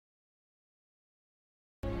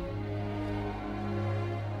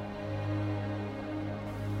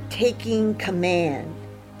Taking command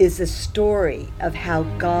is a story of how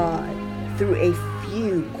God, through a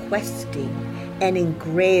few questing and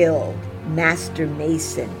engrailed master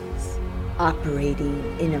masons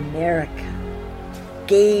operating in America,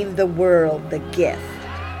 gave the world the gift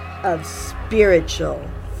of spiritual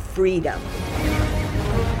freedom.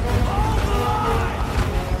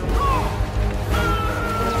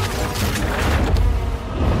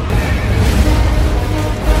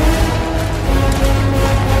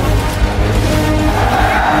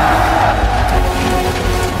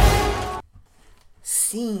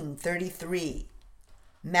 Scene 33,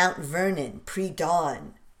 Mount Vernon,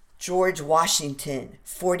 pre-dawn. George Washington,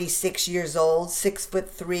 46 years old,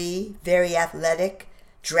 6'3", very athletic,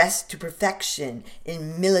 dressed to perfection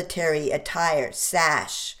in military attire,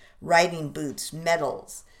 sash, riding boots,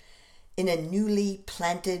 medals, in a newly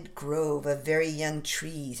planted grove of very young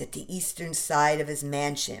trees at the eastern side of his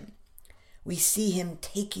mansion. We see him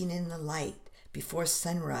taking in the light before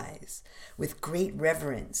sunrise with great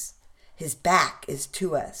reverence. His back is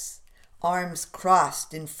to us, arms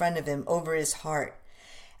crossed in front of him over his heart.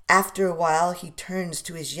 After a while, he turns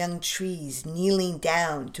to his young trees, kneeling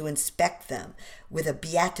down to inspect them with a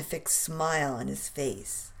beatific smile on his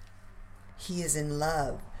face. He is in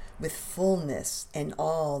love with fullness and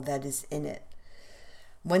all that is in it.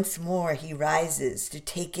 Once more he rises to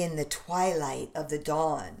take in the twilight of the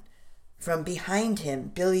dawn. From behind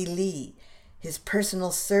him, Billy Lee, his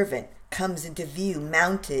personal servant, comes into view,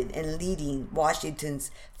 mounted and leading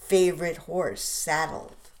Washington's favorite horse,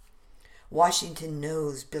 saddled. Washington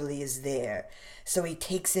knows Billy is there, so he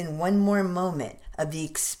takes in one more moment of the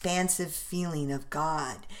expansive feeling of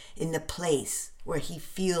God in the place where he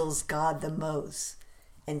feels God the most,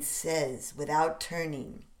 and says without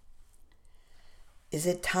turning, "Is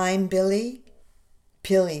it time, Billy?"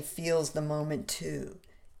 Billy feels the moment too.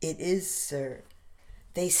 "It is, sir."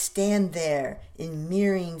 They stand there in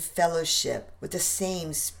mirroring fellowship with the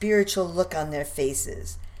same spiritual look on their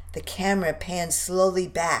faces. The camera pans slowly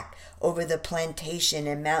back over the plantation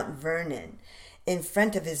and Mount Vernon. In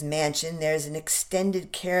front of his mansion, there's an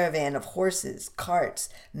extended caravan of horses, carts,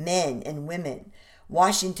 men, and women.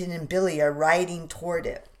 Washington and Billy are riding toward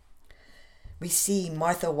it. We see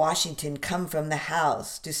Martha Washington come from the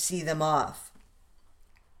house to see them off.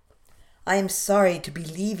 "I am sorry to be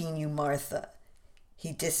leaving you, Martha."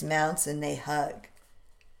 He dismounts and they hug.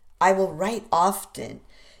 "I will write often.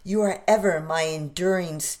 You are ever my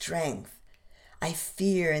enduring strength. I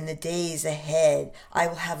fear in the days ahead I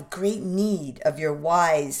will have great need of your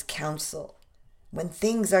wise counsel. When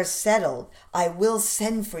things are settled, I will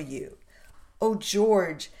send for you. Oh,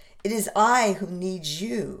 George, it is I who need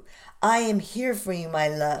you. I am here for you, my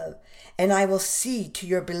love, and I will see to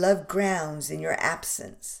your beloved grounds in your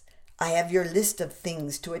absence. I have your list of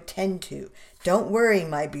things to attend to. Don't worry,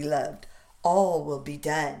 my beloved. All will be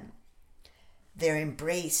done." Their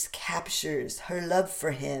embrace captures her love for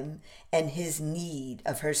him and his need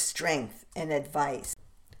of her strength and advice.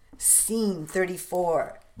 Scene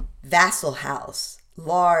 34, Vassal House,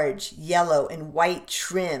 large, yellow, and white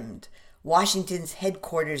trimmed. Washington's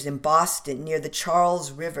headquarters in Boston near the Charles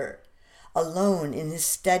River. Alone in his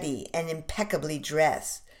study and impeccably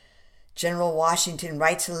dressed. General Washington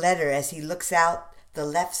writes a letter as he looks out the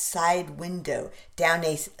left side window down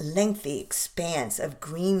a lengthy expanse of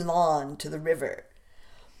green lawn to the river.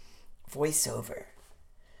 Voiceover.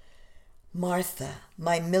 "Martha,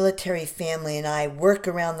 my military family and I work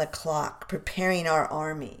around the clock preparing our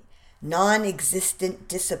army. Non-existent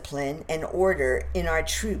discipline and order in our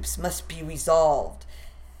troops must be resolved.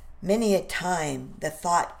 Many a time the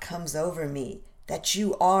thought comes over me that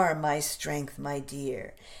you are my strength, my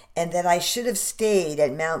dear, and that I should have stayed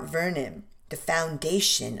at Mount Vernon, the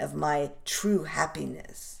foundation of my true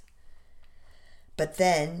happiness. But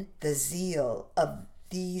then the zeal of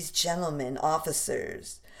these gentlemen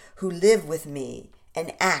officers who live with me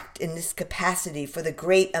and act in this capacity for the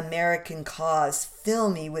great American cause fill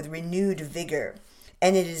me with renewed vigor,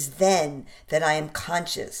 and it is then that I am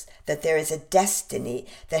conscious that there is a destiny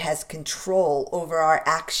that has control over our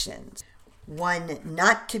actions, one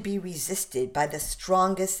not to be resisted by the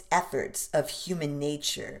strongest efforts of human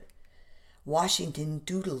nature." Washington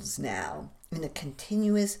doodles now in a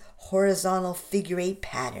continuous horizontal figure-8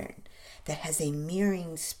 pattern that has a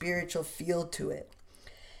mirroring spiritual feel to it.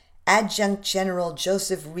 Adjutant General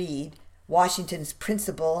Joseph Reed, Washington's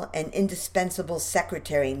principal and indispensable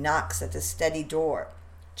secretary, knocks at the study door.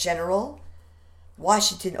 "General?"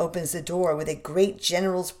 Washington opens the door with a great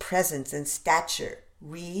general's presence and stature.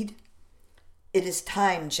 "Reed?" "It is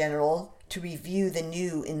time, General, to review the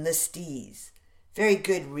new enlistees." "Very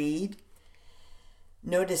good, Reed."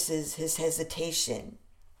 Notices his hesitation.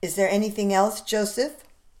 Is there anything else, Joseph?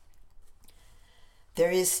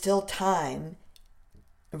 There is still time,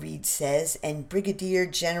 Reed says, and Brigadier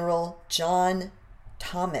General John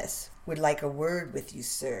Thomas would like a word with you,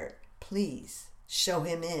 sir. Please show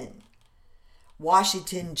him in.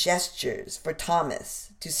 Washington gestures for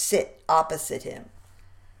Thomas to sit opposite him.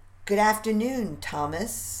 Good afternoon,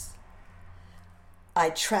 Thomas. I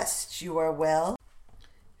trust you are well?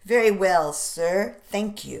 Very well, sir.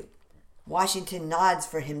 Thank you. Washington nods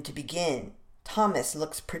for him to begin. Thomas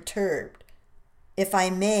looks perturbed. If I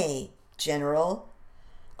may, General,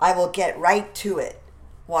 I will get right to it.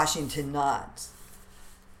 Washington nods.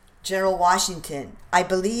 General Washington, I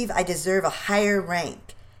believe I deserve a higher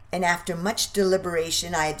rank, and after much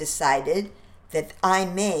deliberation I decided that I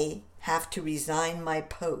may have to resign my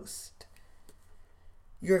post.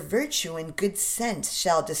 Your virtue and good sense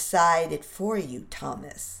shall decide it for you,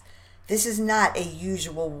 Thomas. This is not a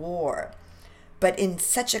usual war, but in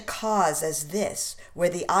such a cause as this, where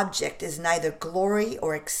the object is neither glory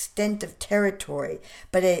or extent of territory,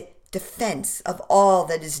 but a defense of all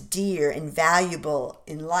that is dear and valuable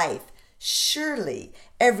in life, surely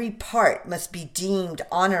every part must be deemed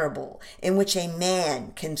honorable in which a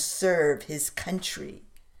man can serve his country.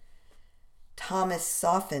 Thomas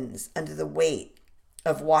softens under the weight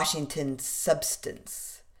of Washington's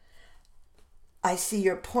substance. I see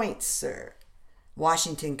your point, sir.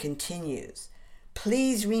 Washington continues.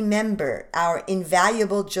 Please remember our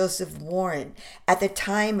invaluable Joseph Warren. At the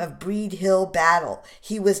time of Breed Hill battle,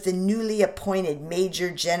 he was the newly appointed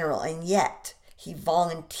Major General, and yet he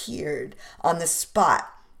volunteered on the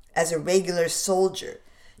spot as a regular soldier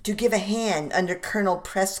to give a hand under Colonel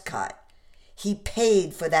Prescott. He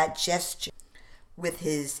paid for that gesture with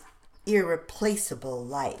his irreplaceable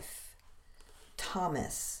life.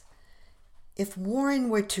 Thomas, if Warren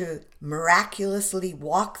were to miraculously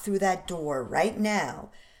walk through that door right now,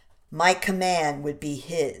 my command would be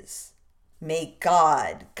his. May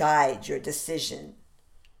God guide your decision.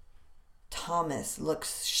 Thomas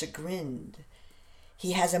looks chagrined.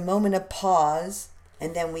 He has a moment of pause,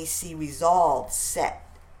 and then we see resolve set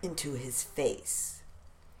into his face.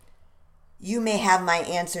 You may have my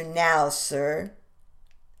answer now, sir.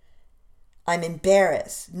 I'm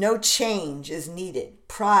embarrassed. No change is needed.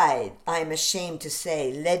 Pride, I am ashamed to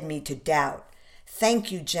say, led me to doubt.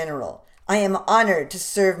 Thank you, General. I am honored to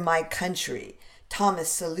serve my country. Thomas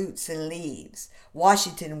salutes and leaves.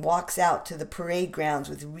 Washington walks out to the parade grounds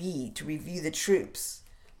with Reed to review the troops.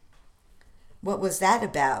 What was that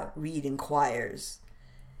about? Reed inquires.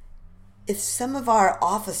 If some of our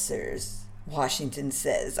officers, Washington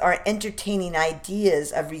says, are entertaining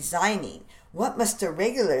ideas of resigning, what must the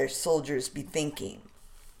regular soldiers be thinking?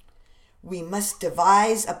 We must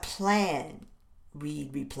devise a plan,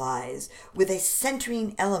 Reed replies, with a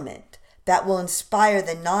centering element that will inspire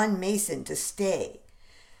the non-Mason to stay.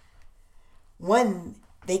 One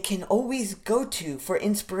they can always go to for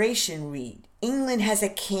inspiration, Reed. England has a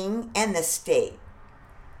king and the state.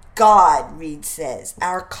 God, Reed says,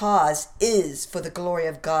 our cause is for the glory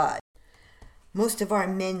of God. Most of our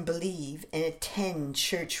men believe and attend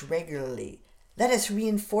church regularly. Let us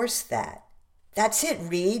reinforce that. That's it,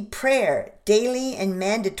 Reed. Prayer, daily and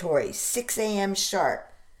mandatory, 6 a.m. sharp.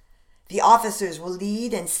 The officers will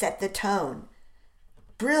lead and set the tone.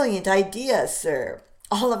 Brilliant idea, sir.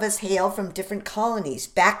 All of us hail from different colonies,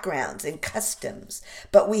 backgrounds, and customs,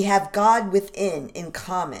 but we have God within in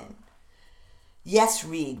common. Yes,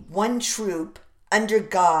 Reed, one troop, under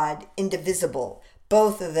God, indivisible.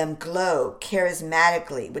 Both of them glow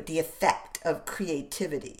charismatically with the effect of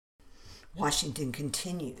creativity. Washington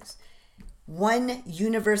continues. One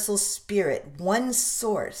universal spirit, one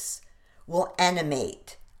source, will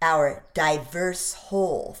animate our diverse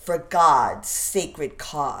whole for God's sacred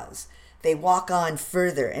cause. They walk on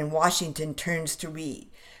further, and Washington turns to Reed.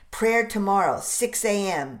 Prayer tomorrow, 6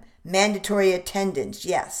 a.m., mandatory attendance,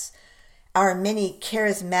 yes. Our many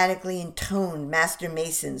charismatically intoned Master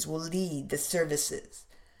Masons will lead the services.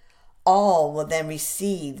 All will then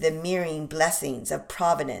receive the mirroring blessings of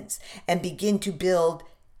providence and begin to build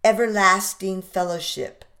everlasting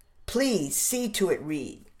fellowship. Please see to it,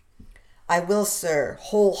 Reed. I will, sir,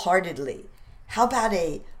 wholeheartedly. How about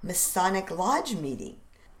a Masonic Lodge meeting?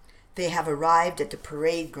 They have arrived at the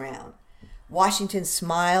parade ground. Washington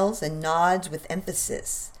smiles and nods with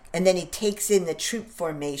emphasis, and then he takes in the troop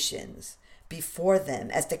formations before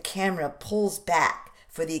them as the camera pulls back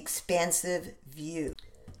for the expansive view.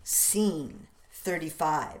 Scene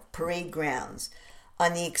 35, parade grounds.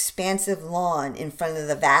 On the expansive lawn in front of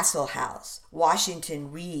the Vassal House,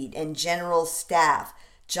 Washington, Reed, and General Staff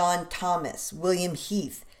John Thomas, William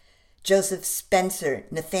Heath, Joseph Spencer,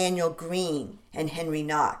 Nathaniel Greene, and Henry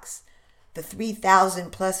Knox. The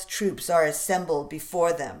 3,000 plus troops are assembled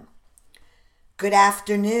before them. "Good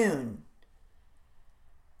afternoon."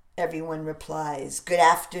 Everyone replies, "Good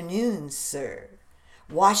afternoon, sir."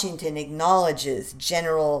 Washington acknowledges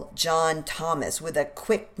General John Thomas with a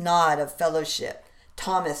quick nod of fellowship.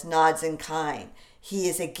 Thomas nods in kind. He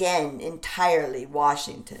is again entirely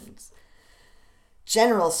Washington's.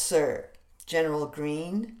 "General, sir," General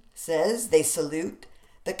Greene says. They salute.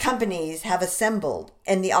 "The companies have assembled,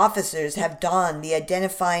 and the officers have donned the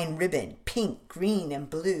identifying ribbon, pink, green, and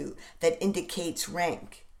blue, that indicates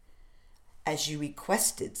rank." "As you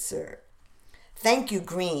requested, sir." "Thank you,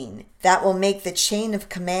 Greene. That will make the chain of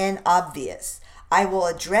command obvious. I will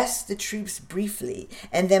address the troops briefly,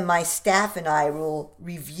 and then my staff and I will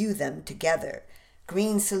review them together."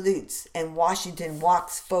 Greene salutes, and Washington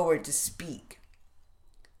walks forward to speak.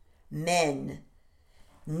 "Men,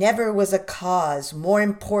 never was a cause more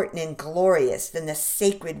important and glorious than the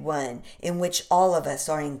sacred one in which all of us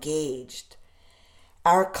are engaged.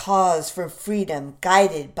 Our cause for freedom,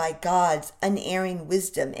 guided by God's unerring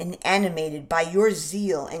wisdom and animated by your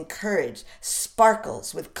zeal and courage,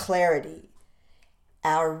 sparkles with clarity.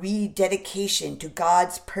 Our rededication to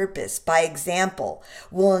God's purpose by example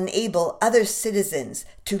will enable other citizens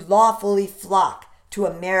to lawfully flock to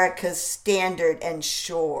America's standard and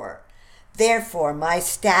shore. Therefore, my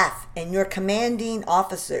staff and your commanding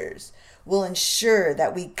officers will ensure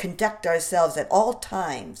that we conduct ourselves at all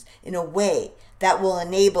times in a way that will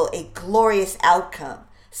enable a glorious outcome.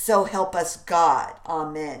 So help us God.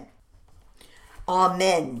 Amen."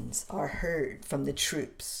 Amens are heard from the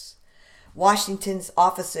troops. Washington's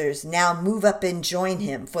officers now move up and join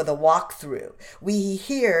him for the walkthrough. We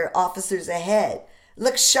hear officers ahead.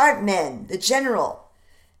 "Look sharp, men, the general."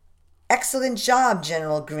 "Excellent job,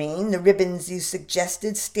 General Greene. The ribbons you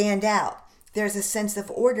suggested stand out. There's a sense of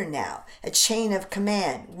order now, a chain of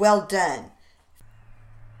command. Well done."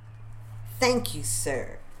 "Thank you,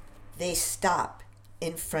 sir." They stop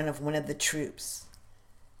in front of one of the troops.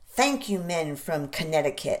 "Thank you, men from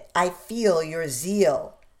Connecticut. I feel your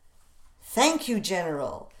zeal." "Thank you,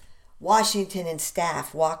 General." Washington and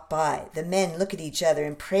staff walk by. The men look at each other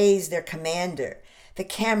and praise their commander. The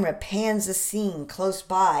camera pans the scene close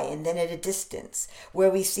by and then at a distance, where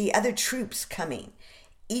we see other troops coming.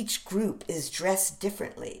 Each group is dressed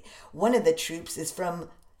differently. One of the troops is from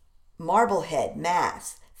Marblehead,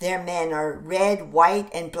 Mass. Their men are red, white,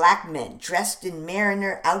 and black men dressed in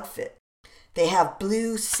mariner outfit. They have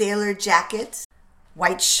blue sailor jackets,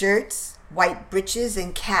 white shirts, white breeches,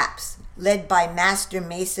 and caps, led by Master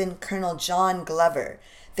Mason Colonel John Glover.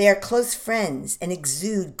 They are close friends and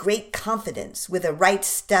exude great confidence with a right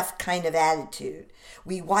stuff kind of attitude.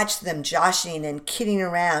 We watch them joshing and kidding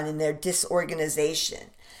around in their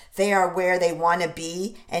disorganization. They are where they want to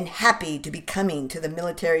be and happy to be coming to the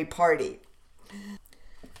military party.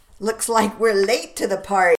 "Looks like we're late to the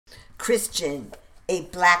party," Christian, a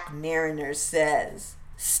black mariner, says.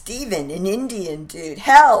 "Stephen, an Indian dude.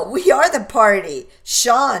 Hell, we are the party."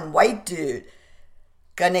 "Sean, white dude.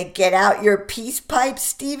 Gonna get out your peace pipe,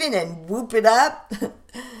 Stephen, and whoop it up?"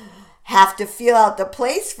 "Have to feel out the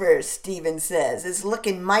place first," Stephen says. "It's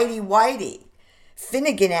looking mighty whitey."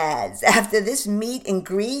 Finnegan adds, "After this meet and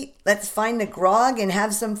greet, let's find a grog and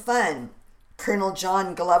have some fun." Colonel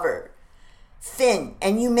John Glover. "Finn,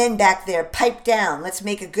 and you men back there, pipe down. Let's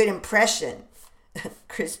make a good impression."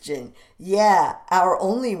 Christian. "Yeah, our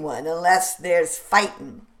only one, unless there's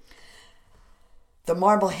fighting." The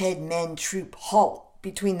Marblehead men troop halt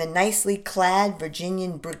between the nicely clad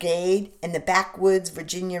Virginian Brigade and the backwoods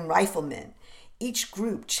Virginian Riflemen. Each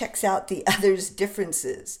group checks out the other's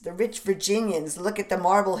differences. The rich Virginians look at the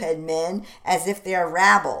Marblehead men as if they are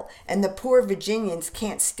rabble, and the poor Virginians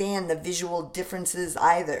can't stand the visual differences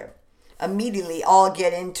either. Immediately all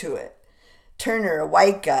get into it. Turner, a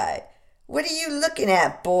white guy. "What are you looking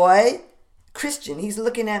at, boy?" Christian, he's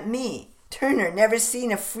looking at me. Turner, never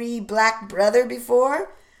seen a free black brother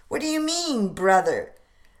before? "What do you mean, brother?"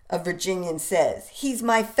 A Virginian says. "He's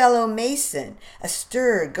my fellow Mason." A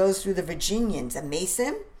stir goes through the Virginians. "A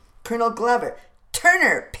Mason?" Colonel Glover.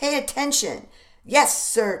 "Turner, pay attention." "Yes,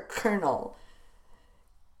 sir, Colonel."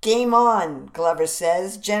 "Game on," Glover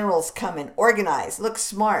says. "General's coming. Organize. Look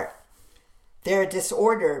smart." Their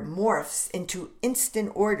disorder morphs into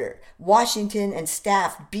instant order. Washington and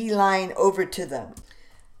staff beeline over to them.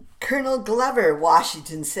 "Colonel Glover,"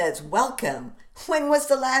 Washington says. "Welcome. When was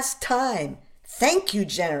the last time?" "Thank you,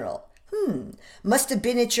 General." Must have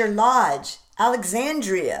been at your lodge,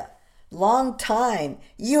 Alexandria." "Long time.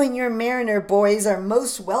 You and your mariner boys are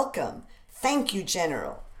most welcome." "Thank you,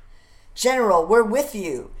 General." General, we're with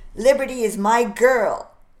you. Liberty is my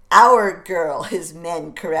girl. Our girl, his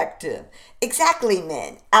men correct him. Exactly,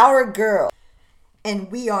 men, our girl.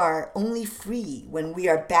 And we are only free when we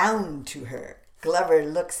are bound to her. Glover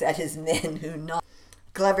looks at his men who nod.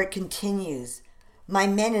 Glover continues, my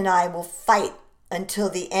men and I will fight until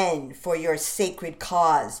the end for your sacred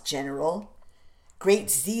cause, General.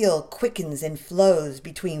 Great zeal quickens and flows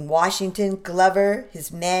between Washington, Glover,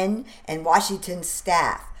 his men, and Washington's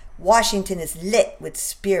staff. Washington is lit with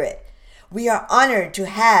spirit. We are honored to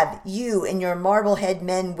have you and your Marblehead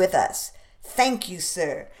men with us. Thank you,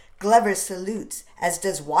 sir. Glover salutes, as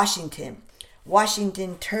does Washington.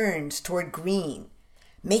 Washington turns toward Greene.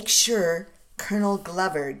 Make sure Colonel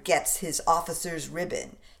Glover gets his officer's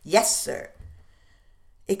ribbon. Yes, sir.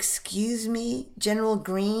 Excuse me, General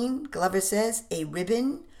Greene, Glover says. A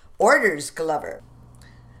ribbon? Orders, Glover.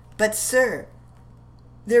 But, sir,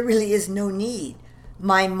 there really is no need.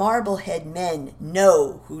 My Marblehead men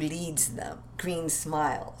know who leads them. Greene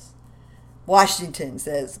smiles. Washington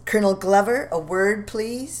says, Colonel Glover, a word,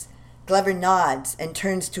 please. Glover nods and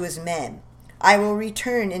turns to his men. I will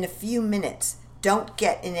return in a few minutes. Don't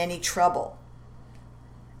get in any trouble.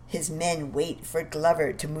 His men wait for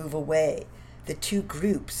Glover to move away. The two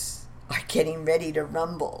groups are getting ready to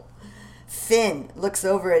rumble. Finn looks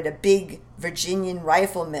over at a big Virginian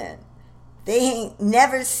rifleman. They ain't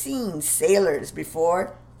never seen sailors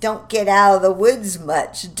before. Don't get out of the woods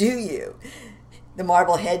much, do you? The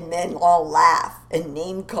Marblehead men all laugh and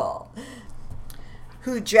name call.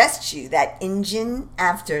 Who dressed you, that Injun,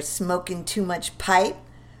 after smoking too much pipe?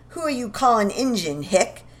 Who are you calling Injun,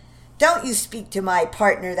 hick? Don't you speak to my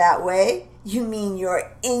partner that way. You mean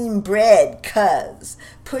your inbred cuz.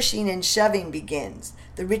 Pushing and shoving begins.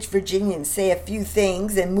 The rich Virginians say a few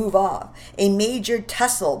things and move off. A major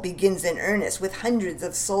tussle begins in earnest with hundreds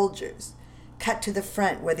of soldiers. Cut to the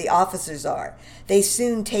front where the officers are. They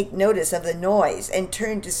soon take notice of the noise and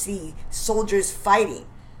turn to see soldiers fighting.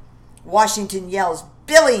 Washington yells,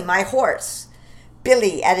 Billy, my horse!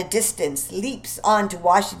 Billy, at a distance, leaps onto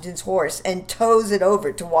Washington's horse and tows it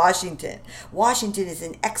over to Washington. Washington is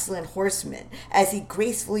an excellent horseman as he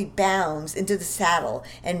gracefully bounds into the saddle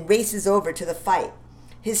and races over to the fight.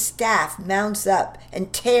 His staff mounts up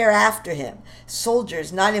and tear after him.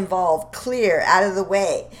 Soldiers not involved clear out of the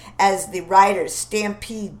way as the riders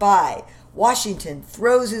stampede by. Washington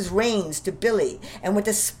throws his reins to Billy, and with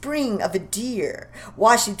the spring of a deer,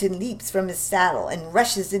 Washington leaps from his saddle and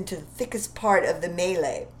rushes into the thickest part of the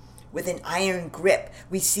melee. With an iron grip,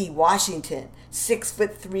 we see Washington,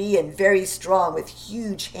 6'3" and very strong with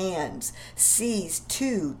huge hands, seize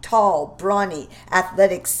two tall, brawny,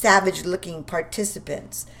 athletic, savage-looking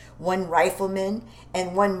participants, one rifleman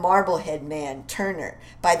and one Marblehead man, Turner,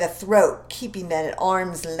 by the throat, keeping them at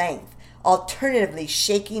arm's length. Alternatively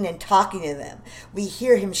shaking and talking to them. We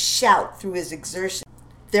hear him shout through his exertion.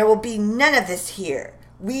 There will be none of this here.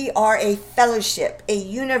 We are a fellowship, a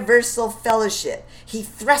universal fellowship. He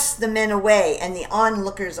thrusts the men away, and the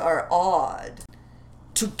onlookers are awed.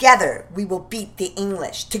 Together we will beat the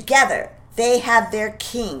English. Together they have their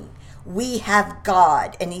king. We have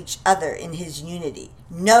God and each other in his unity.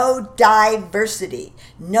 No diversity,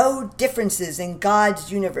 no differences in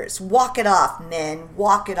God's universe. Walk it off, men,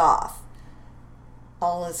 walk it off.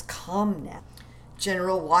 All is calm now.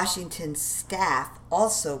 General Washington's staff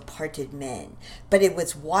also parted men, but it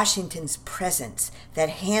was Washington's presence that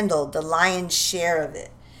handled the lion's share of it.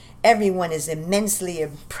 Everyone is immensely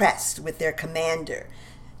impressed with their commander.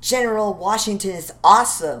 General Washington is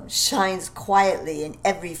awesome, shines quietly in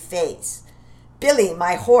every face. Billy,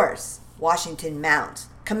 my horse, Washington mounts.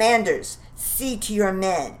 Commanders, see to your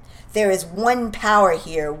men. There is one power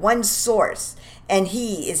here, one source, and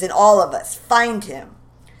he is in all of us. Find him.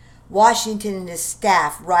 Washington and his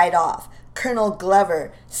staff ride off. Colonel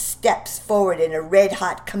Glover steps forward in a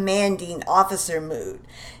red-hot commanding officer mood.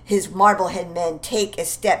 His Marblehead men take a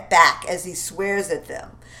step back as he swears at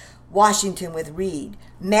them. Washington with Reed.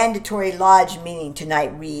 Mandatory lodge meeting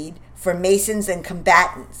tonight, Reed, for Masons and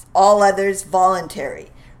combatants. All others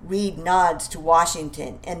voluntary. Reed nods to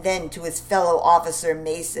Washington and then to his fellow officer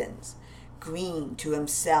Masons. Greene to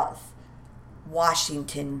himself.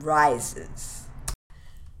 Washington rises.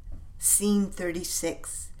 Scene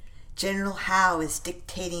 36. General Howe is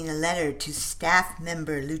dictating a letter to staff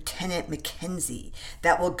member Lieutenant Mackenzie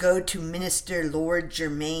that will go to Minister Lord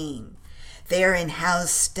Germain. They are in Howe's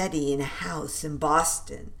study in a house in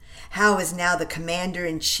Boston. Howe is now the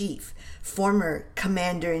commander-in-chief. Former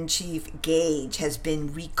commander-in-chief Gage has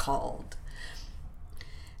been recalled.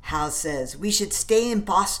 Hal says, we should stay in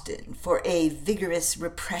Boston for a vigorous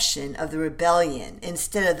repression of the rebellion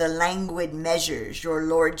instead of the languid measures your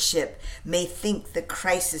lordship may think the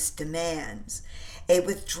crisis demands. A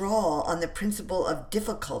withdrawal on the principle of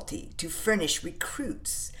difficulty to furnish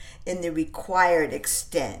recruits in the required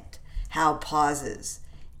extent. Hal pauses.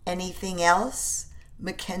 Anything else?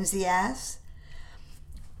 Mackenzie asks.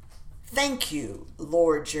 Thank you,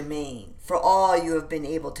 Lord Germain, for all you have been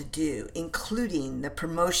able to do, including the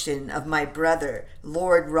promotion of my brother,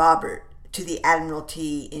 Lord Robert, to the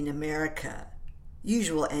Admiralty in America.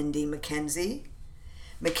 Usual ending, Mackenzie.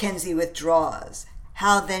 Mackenzie withdraws.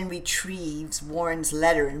 Hal then retrieves Warren's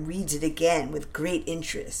letter and reads it again with great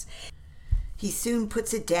interest. He soon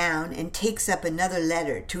puts it down and takes up another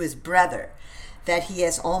letter to his brother that he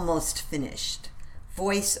has almost finished.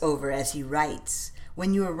 Voice over as he writes.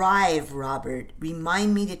 When you arrive, Robert,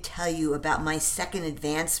 remind me to tell you about my second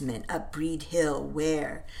advancement up Breed Hill,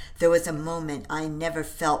 where there was a moment I never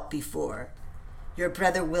felt before. Your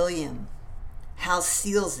brother William. Hal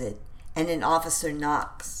seals it, and an officer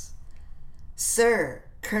knocks. Sir,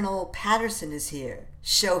 Colonel Patterson is here.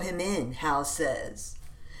 Show him in, Hal says.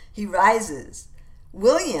 He rises.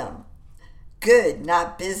 William. Good,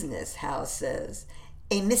 not business, Hal says.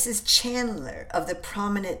 A Mrs. Chandler of the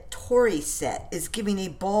prominent Tory set is giving a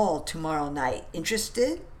ball tomorrow night.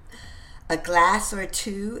 Interested? A glass or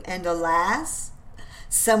two and a lass?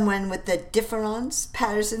 Someone with the difference,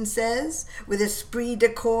 Patterson says, with esprit de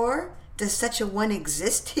corps. Does such a one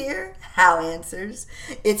exist here? Hal answers.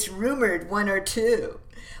 It's rumored one or two.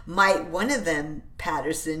 Might one of them,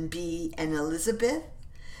 Patterson, be an Elizabeth?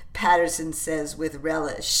 Patterson says with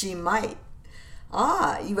relish, she might.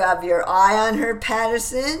 Ah, you have your eye on her,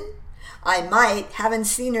 Patterson? I might. Haven't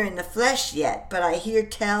seen her in the flesh yet, but I hear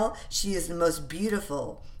tell she is the most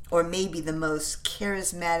beautiful, or maybe the most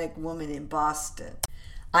charismatic woman in Boston.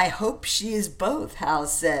 I hope she is both, Hal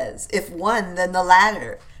says. If one, then the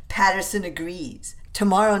latter. Patterson agrees.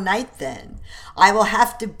 Tomorrow night, then. I will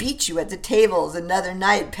have to beat you at the tables another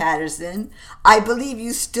night, Patterson. I believe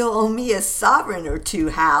you still owe me a sovereign or two,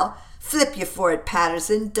 Hal. Flip you for it,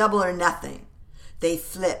 Patterson, double or nothing. They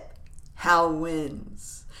flip. Hal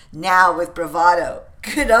wins. Now with bravado.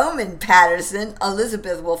 Good omen, Patterson.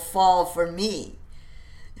 Elizabeth will fall for me.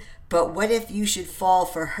 But what if you should fall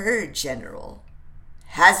for her, General?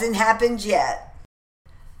 Hasn't happened yet.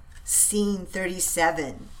 Scene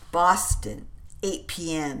 37, Boston. 8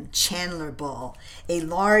 p.m., Chandler Ball, a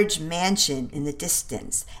large mansion in the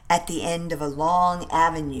distance at the end of a long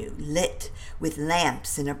avenue lit with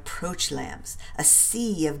lamps and approach lamps. A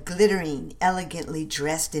sea of glittering, elegantly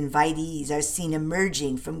dressed invitees are seen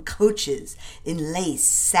emerging from coaches in lace,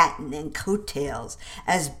 satin, and coattails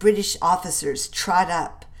as British officers trot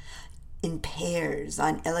up in pairs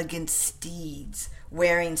on elegant steeds,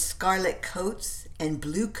 wearing scarlet coats and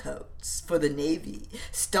blue coats for the Navy,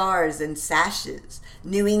 stars and sashes.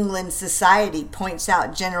 New England society points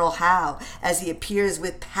out General Howe as he appears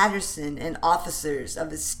with Patterson and officers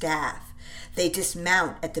of his staff. They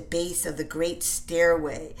dismount at the base of the great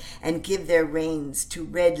stairway and give their reins to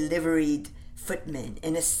red-liveried footmen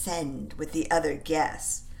and ascend with the other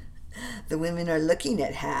guests. The women are looking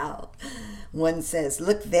at Howe. One says,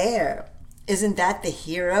 "Look there. Isn't that the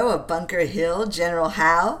hero of Bunker Hill, General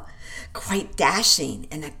Howe? Quite dashing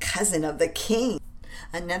and a cousin of the king."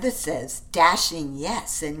 Another says, "Dashing,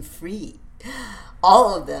 yes, and free.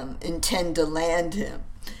 All of them intend to land him."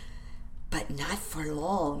 "But not for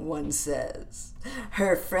long," one says.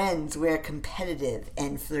 Her friends wear competitive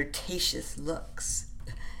and flirtatious looks.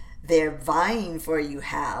 "They're vying for you,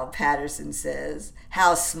 Hal," Patterson says.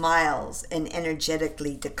 Hal smiles and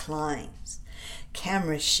energetically declines.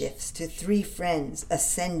 Camera shifts to three friends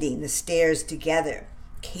ascending the stairs together.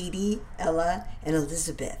 Katie, Ella, and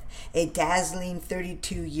Elizabeth, a dazzling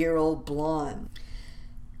 32-year-old blonde.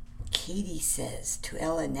 Katie says to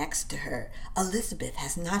Ella next to her, "Elizabeth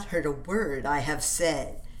has not heard a word I have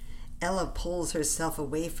said." Ella pulls herself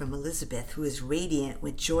away from Elizabeth, who is radiant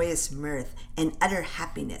with joyous mirth and utter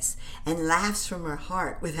happiness, and laughs from her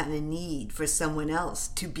heart without a need for someone else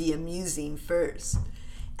to be amusing first.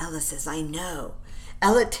 Ella says, "I know."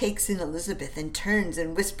 Ella takes in Elizabeth and turns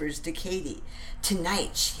and whispers to Katie.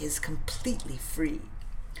 Tonight she is completely free.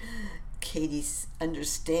 Katie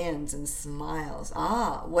understands and smiles.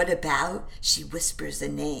 "Ah, what about?" She whispers a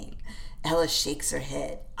name. Ella shakes her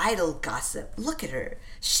head. "Idle gossip. Look at her.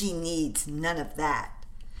 She needs none of that."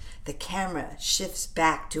 The camera shifts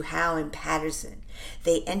back to Howe and Patterson.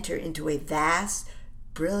 They enter into a vast,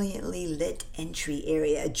 brilliantly lit entry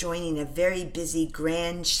area adjoining a very busy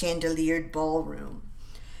grand chandeliered ballroom.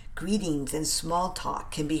 Greetings and small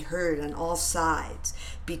talk can be heard on all sides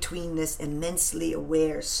between this immensely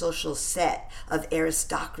aware social set of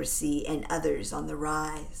aristocracy and others on the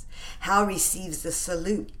rise. Hal receives the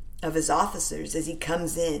salute of his officers as he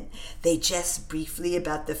comes in. They jest briefly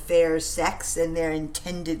about the fair sex and their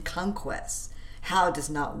intended conquests. Hal does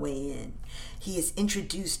not weigh in. He is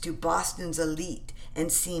introduced to Boston's elite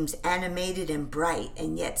and seems animated and bright,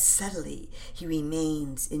 and yet subtly he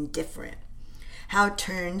remains indifferent. Hal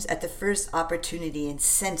turns at the first opportunity and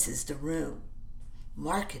senses the room.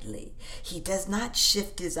 Markedly, he does not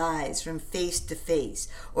shift his eyes from face to face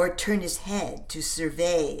or turn his head to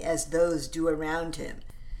survey as those do around him.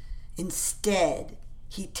 Instead,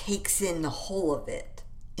 he takes in the whole of it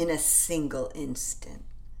in a single instant.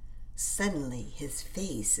 Suddenly, his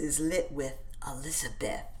face is lit with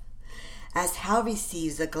Elizabeth. As Hal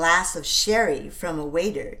receives a glass of sherry from a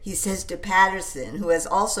waiter, he says to Patterson, who has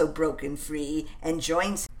also broken free and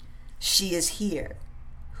joins him, "She is here."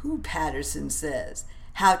 "Who?" Patterson says.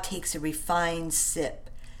 Hal takes a refined sip.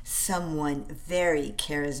 "Someone very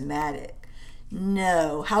charismatic."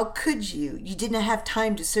 "No, how could you? You didn't have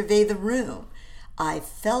time to survey the room." "I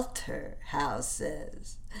felt her," Hal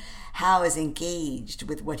says. Hal is engaged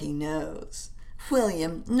with what he knows.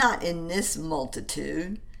 "William, not in this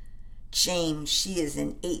multitude." "James, she is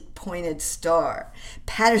an 8-pointed star."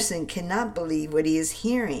 Patterson cannot believe what he is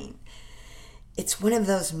hearing. It's one of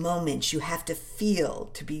those moments you have to feel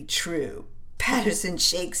to be true. Patterson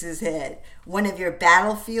shakes his head. "One of your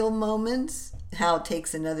battlefield moments?" Hal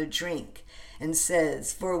takes another drink and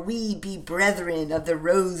says, "For we be brethren of the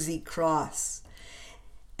rosy cross."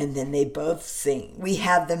 And then they both sing, "We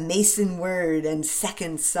have the Mason word and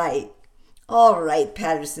second sight." "All right,"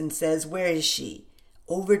 Patterson says. "Where is she?"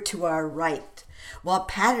 "Over to our right." While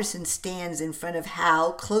Patterson stands in front of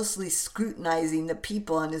Hal, closely scrutinizing the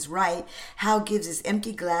people on his right, Hal gives his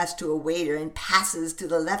empty glass to a waiter and passes to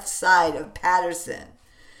the left side of Patterson.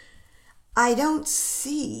 "I don't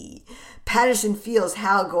see." Patterson feels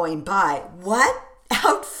Hal going by. "What?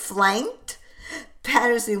 Outflanked?"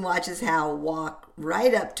 Patterson watches Hal walk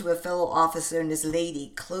right up to a fellow officer and his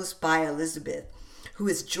lady close by Elizabeth, who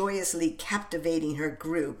is joyously captivating her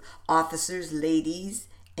group, officers, ladies,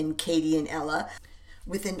 and Katie and Ella,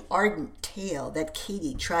 with an ardent tale that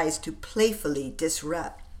Katie tries to playfully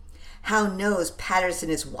disrupt. Hal knows Patterson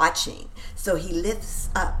is watching, so he lifts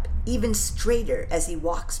up even straighter as he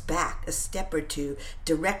walks back a step or two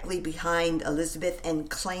directly behind Elizabeth and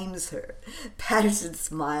claims her. Patterson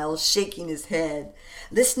smiles, shaking his head.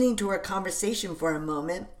 Listening to our conversation for a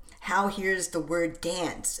moment, Hal hears the word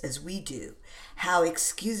dance as we do. Hal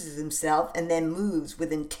excuses himself and then moves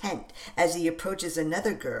with intent as he approaches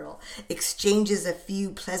another girl, exchanges a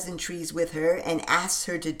few pleasantries with her, and asks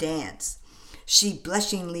her to dance. She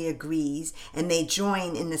blushingly agrees, and they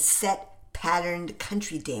join in the set patterned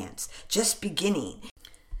country dance, just beginning,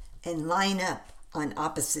 and line up on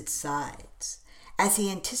opposite sides. As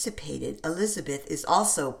he anticipated, Elizabeth is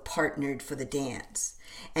also partnered for the dance.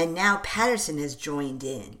 And now Patterson has joined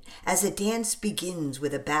in, as the dance begins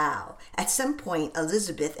with a bow. At some point,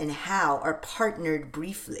 Elizabeth and Hal are partnered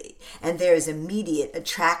briefly, and there is immediate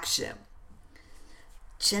attraction.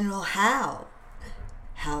 "General Hal,"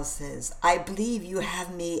 Hal says, "I believe you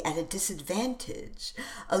have me at a disadvantage."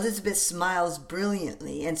 Elizabeth smiles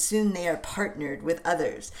brilliantly, and soon they are partnered with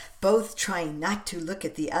others, both trying not to look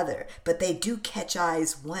at the other, but they do catch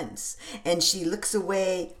eyes once, and she looks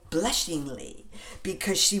away blushingly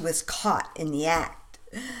because she was caught in the act.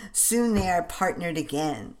 Soon they are partnered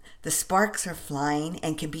again. The sparks are flying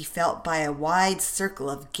and can be felt by a wide circle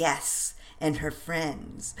of guests and her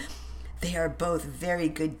friends. They are both very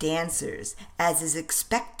good dancers, as is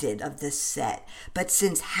expected of this set, but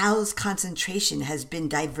since Hal's concentration has been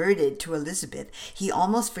diverted to Elizabeth, he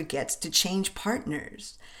almost forgets to change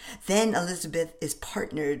partners. Then Elizabeth is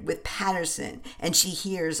partnered with Patterson, and she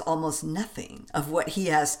hears almost nothing of what he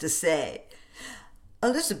has to say.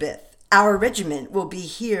 "Elizabeth, our regiment will be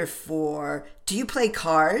here for... Do you play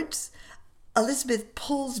cards?" Elizabeth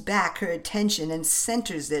pulls back her attention and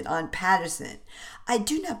centers it on Patterson. "I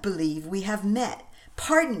do not believe we have met.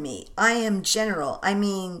 Pardon me, I am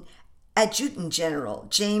Adjutant General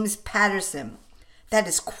James Patterson." That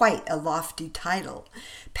is quite a lofty title.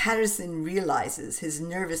 Patterson realizes his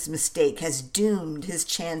nervous mistake has doomed his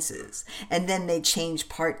chances, and then they change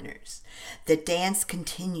partners. The dance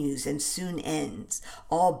continues and soon ends.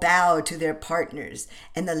 All bow to their partners,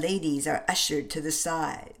 and the ladies are ushered to the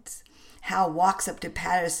sides. Hal walks up to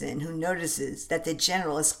Patterson, who notices that the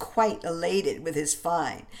general is quite elated with his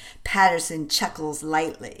find. Patterson chuckles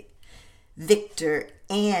lightly. "Victor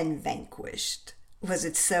and vanquished. Was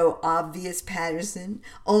it so obvious, Patterson?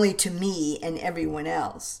 Only to me and everyone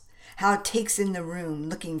else. Hal takes in the room,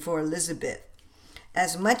 looking for Elizabeth.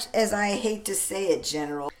 As much as I hate to say it,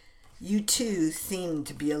 General, you two seem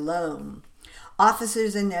to be alone.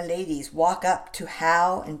 Officers and their ladies walk up to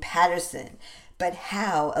Hal and Patterson, but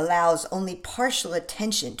Hal allows only partial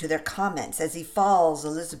attention to their comments as he follows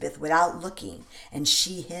Elizabeth without looking, and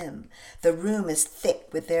she him. The room is thick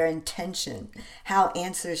with their intention. Hal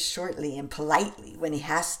answers shortly and politely when he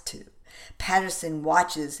has to. Patterson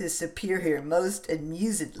watches his superior most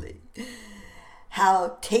amusedly.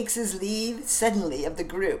 Hal takes his leave suddenly of the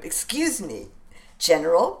group. "Excuse me,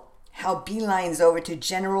 General." Hal beelines over to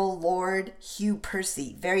General Lord Hugh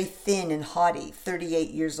Percy, very thin and haughty,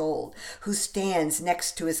 38 years old, who stands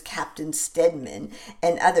next to his Captain Stedman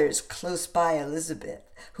and others close by Elizabeth,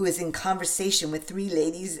 who is in conversation with 3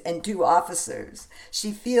 ladies and 2 officers.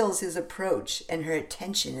 She feels his approach and her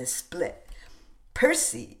attention is split.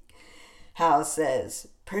 "Percy," Hal says.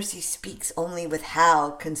 Percy speaks only with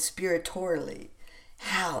Hal conspiratorially.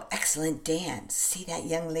 "Hal, excellent dance. See that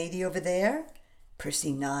young lady over there?"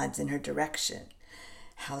 Percy nods in her direction.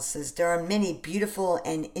 Hal says, "There are many beautiful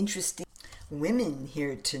and interesting women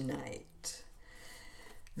here tonight."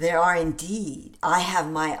 "There are indeed. I have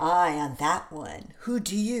my eye on that one. Who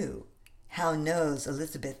do you?" Hal knows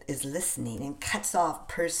Elizabeth is listening and cuts off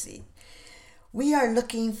Percy. "We are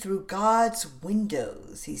looking through God's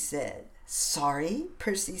windows," he said. "Sorry,"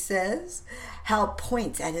 Percy says. Hal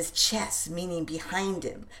points at his chest, meaning behind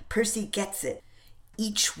him. Percy gets it.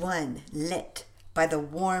 Each one lit by the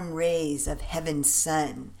warm rays of heaven's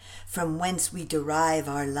sun, from whence we derive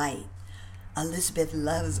our light. Elizabeth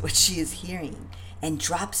loves what she is hearing and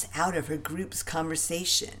drops out of her group's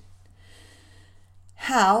conversation.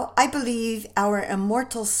 "Hal, I believe our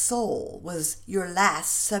immortal soul was your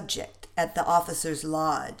last subject at the officers'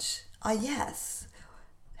 lodge." "Ah, yes,"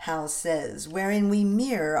 Hal says, "wherein we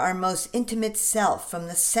mirror our most intimate self from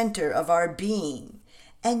the center of our being.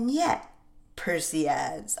 And yet," Percy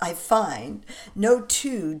adds, "I find no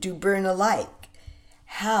two do burn alike."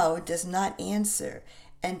 Hal does not answer,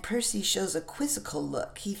 and Percy shows a quizzical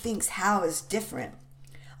look. He thinks Hal is different.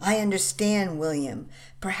 "I understand, William.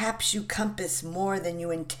 Perhaps you compass more than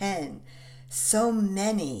you intend. So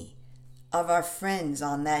many of our friends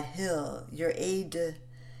on that hill, your aide..."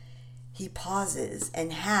 He pauses,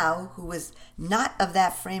 and Hal, who was not of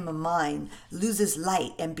that frame of mind, loses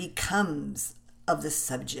light and becomes of the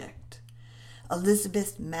subject.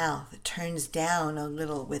 Elizabeth's mouth turns down a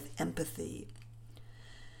little with empathy.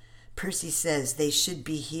 Percy says they should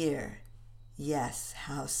be here. "Yes,"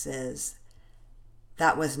 Hal says.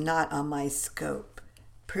 "That was not on my scope."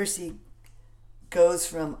 Percy goes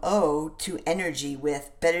from O to energy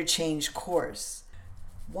with "better change course."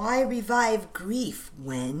 "Why revive grief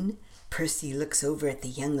when..." Percy looks over at the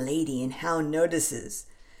young lady, and Hal notices.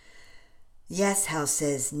 "Yes," Hal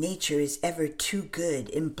says, "nature is ever too good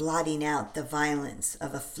in blotting out the violence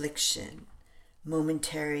of affliction."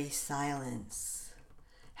 Momentary silence.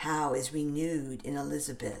 Hal is renewed in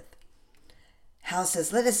Elizabeth. Hal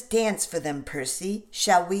says, "Let us dance for them, Percy.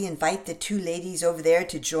 Shall we invite the 2 ladies over there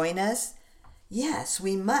to join us?" "Yes,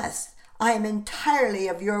 we must. I am entirely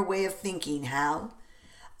of your way of thinking, Hal."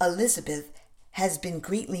 Elizabeth has been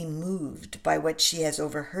greatly moved by what she has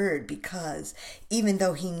overheard because, even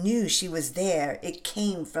though he knew she was there, it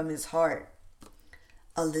came from his heart.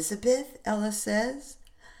 "Elizabeth," Ella says,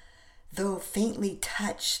 "though faintly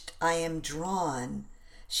touched, I am drawn."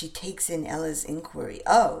 She takes in Ella's inquiry.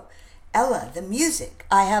 "Oh, Ella, the music.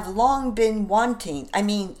 I have long been waiting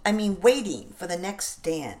for the next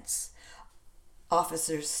dance."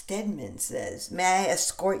 Officer Stedman says, "May I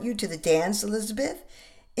escort you to the dance, Elizabeth?"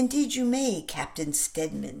 "Indeed you may, Captain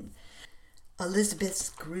Stedman." Elizabeth's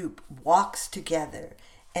group walks together,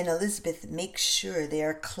 and Elizabeth makes sure they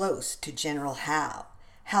are close to General Hal.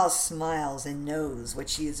 Hal smiles and knows what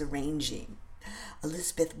she is arranging.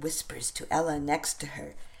 Elizabeth whispers to Ella next to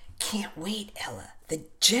her, "Can't wait, Ella. The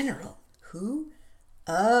General." "Who?"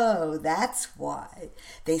 "Oh, that's why."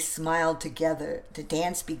 They smile together. The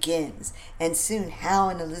dance begins, and soon Hal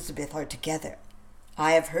and Elizabeth are together.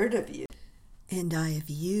 "I have heard of you." "And I of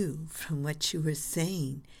you, from what you were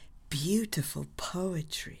saying. Beautiful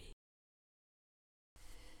poetry."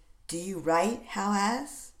 "Do you write?" Hal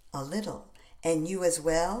asks. "A little. And you as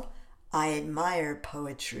well?" "I admire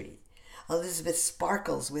poetry." Elizabeth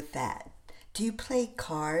sparkles with that. "Do you play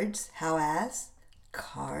cards?" Hal asks.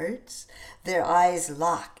 "Cards?" Their eyes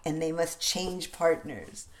lock, and they must change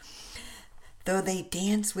partners. Though they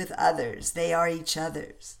dance with others, they are each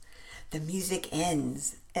other's. The music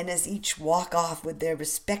ends, and as each walk off with their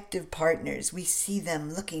respective partners, we see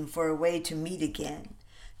them looking for a way to meet again.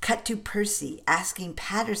 Cut to Percy asking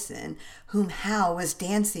Patterson whom Hal was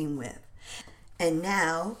dancing with. And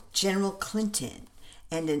now General Clinton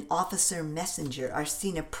and an officer messenger are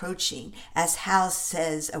seen approaching as Hal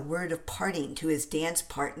says a word of parting to his dance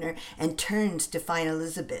partner and turns to find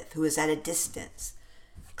Elizabeth, who is at a distance.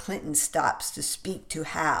 Clinton stops to speak to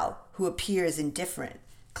Hal, who appears indifferent.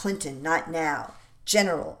 Clinton, not now.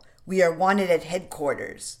 General, we are wanted at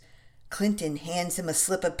headquarters. Clinton hands him a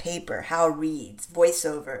slip of paper. Hal reads,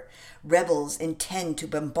 voiceover, rebels intend to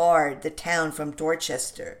bombard the town from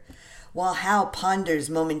Dorchester. While Hal ponders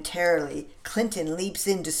momentarily, Clinton leaps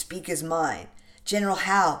in to speak his mind. General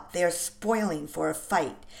Hal, they are spoiling for a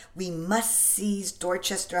fight. We must seize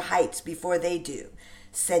Dorchester Heights before they do,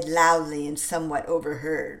 said loudly and somewhat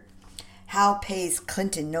overheard. Hal pays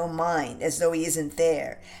Clinton no mind, as though he isn't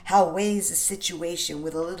there. Hal weighs the situation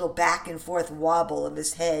with a little back and forth wobble of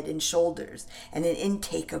his head and shoulders and an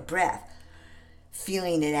intake of breath,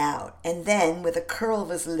 feeling it out. And then, with a curl of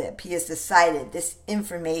his lip, he has decided this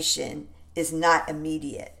information is not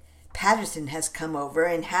immediate. Patterson has come over,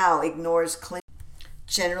 and Hal ignores Clinton.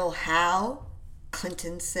 General Hal,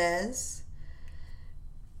 Clinton says.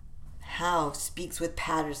 Hal speaks with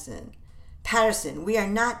Patterson. Patterson, we are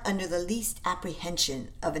not under the least apprehension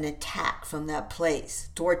of an attack from that place,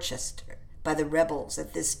 Dorchester, by the rebels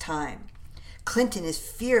at this time. Clinton is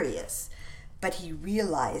furious, but he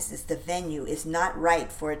realizes the venue is not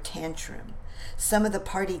right for a tantrum. Some of the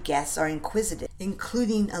party guests are inquisitive,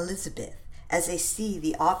 including Elizabeth, as they see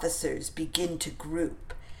the officers begin to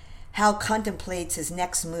group. Hal contemplates his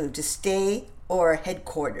next move, to stay or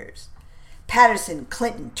headquarters. Patterson,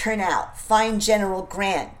 Clinton, turn out. Find General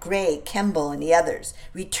Grant, Gray, Kemble, and the others.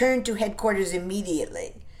 Return to headquarters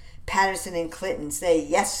immediately. Patterson and Clinton say,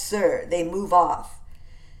 yes, sir. They move off.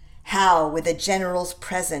 Hal, with the general's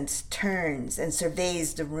presence, turns and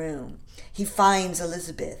surveys the room. He finds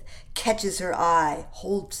Elizabeth, catches her eye,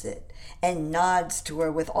 holds it, and nods to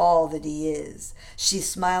her with all that he is. She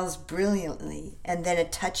smiles brilliantly, and then a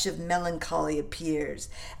touch of melancholy appears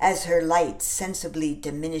as her light sensibly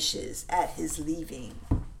diminishes at his leaving.